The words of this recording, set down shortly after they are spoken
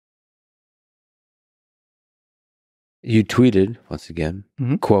You tweeted, once again,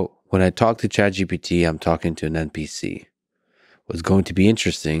 Mm-hmm. quote, "When I talk to ChatGPT, I'm talking to an NPC. What's going to be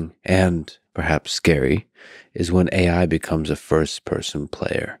interesting and perhaps scary is when AI becomes a first-person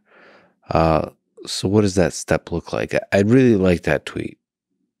player." So what does that step look like? I really like that tweet.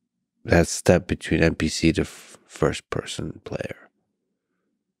 That step between NPC to first-person player.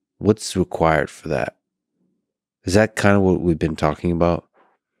 What's required for that? Is that kind of what we've been talking about?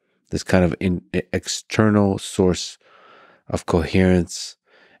 This kind of external source of coherence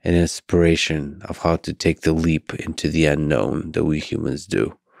and inspiration of how to take the leap into the unknown that we humans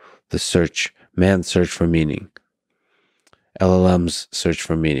do. The search, man's search for meaning. LLM's search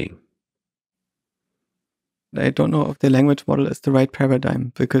for meaning. I don't know if the language model is the right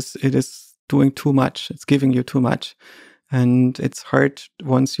paradigm because it is doing too much. It's giving you too much. And it's hard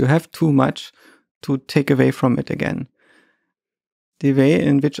once you have too much to take away from it again. The way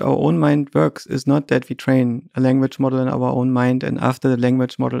in which our own mind works is not that we train a language model in our own mind, and after the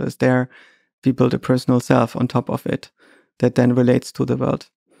language model is there, we build a personal self on top of it that then relates to the world.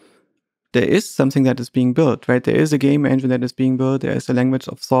 There is something that is being built, right? There is a game engine that is being built. There is a language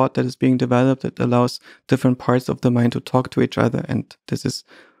of thought that is being developed that allows different parts of the mind to talk to each other. And this is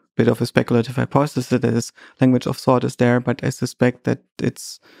a bit of a speculative hypothesis that this language of thought is there, but I suspect that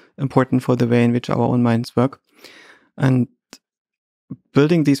it's important for the way in which our own minds work. And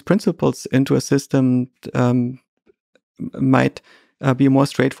building these principles into a system might be a more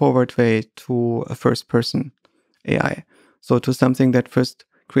straightforward way to a first-person AI. So to something that first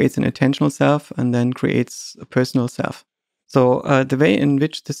creates an intentional self and then creates a personal self. So the way in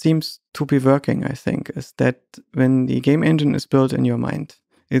which this seems to be working, I think, is that when the game engine is built in your mind,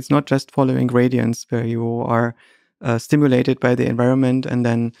 it's not just following gradients where you are stimulated by the environment and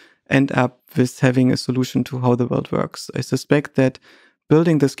then end up with having a solution to how the world works. I suspect that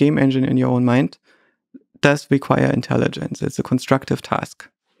building this game engine in your own mind does require intelligence. It's a constructive task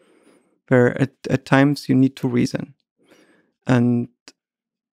where at times you need to reason. And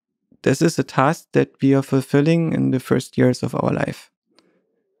this is a task that we are fulfilling in the first years of our life.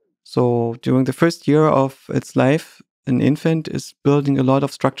 So during the first year of its life, an infant is building a lot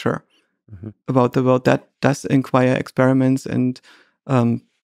of structure about the world that does inquire experiments and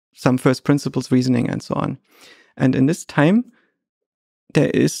some first principles reasoning and so on. And in this time, there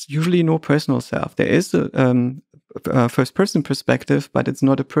is usually no personal self. There is a first-person perspective, but it's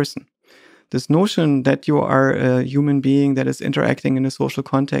not a person. This notion that you are a human being that is interacting in a social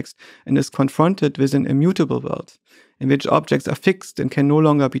context and is confronted with an immutable world, in which objects are fixed and can no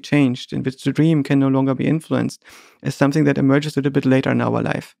longer be changed, in which the dream can no longer be influenced, is something that emerges a little bit later in our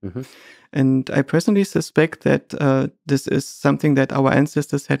life. And I personally suspect that this is something that our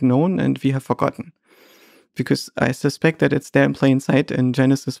ancestors had known and we have forgotten. Because I suspect that it's there in plain sight in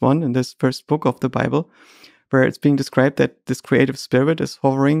Genesis 1, in this first book of the Bible, where it's being described that this creative spirit is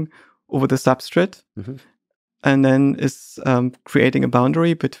hovering over the substrate and then is creating a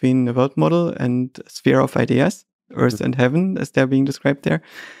boundary between the world model and sphere of ideas, earth and heaven, as they're being described there.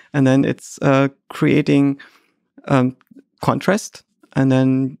 And then it's creating contrast and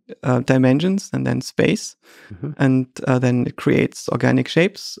then dimensions and then space. And then it creates organic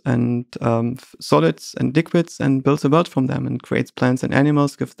shapes and solids and liquids and builds a world from them and creates plants and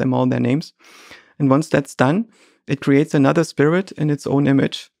animals, gives them all their names. And once that's done, it creates another spirit in its own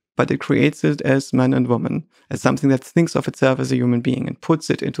image, but it creates it as man and woman, as something that thinks of itself as a human being and puts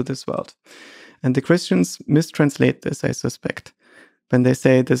it into this world. And the Christians mistranslate this, I suspect, when they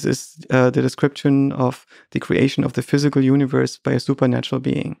say this is the description of the creation of the physical universe by a supernatural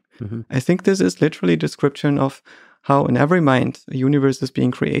being. I think this is literally a description of how in every mind a universe is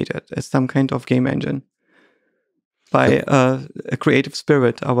being created as some kind of game engine by a creative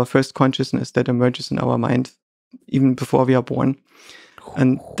spirit, our first consciousness that emerges in our mind even before we are born.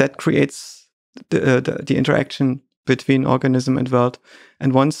 And that creates the interaction between organism and world.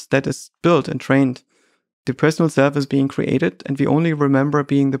 And once that is built and trained, the personal self is being created, and we only remember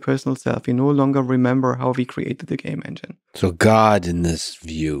being the personal self. We no longer remember how we created the game engine. So God, in this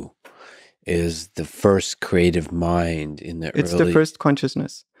view, is the first creative mind in the It's the first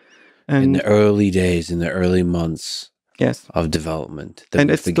consciousness. And in the early days, in the early months of development. And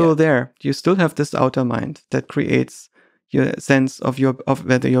it's still there. You still have this outer mind that creates your sense of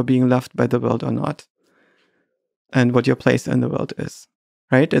whether you're being loved by the world or not, and what your place in the world is.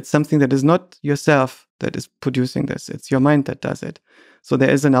 Right? It's something that is not yourself that is producing this. It's your mind that does it. So there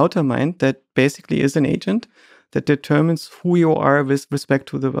is an outer mind that basically is an agent that determines who you are with respect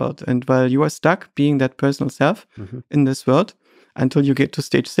to the world. And while you are stuck being that personal self in this world until you get to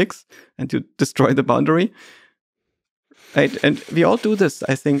stage 6 and you destroy the boundary, Right. And we all do this,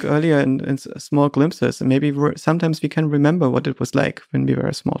 I think, earlier in small glimpses. And maybe sometimes we can remember what it was like when we were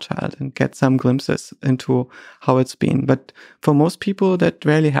a small child and get some glimpses into how it's been. But for most people, that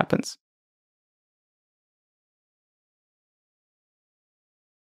rarely happens.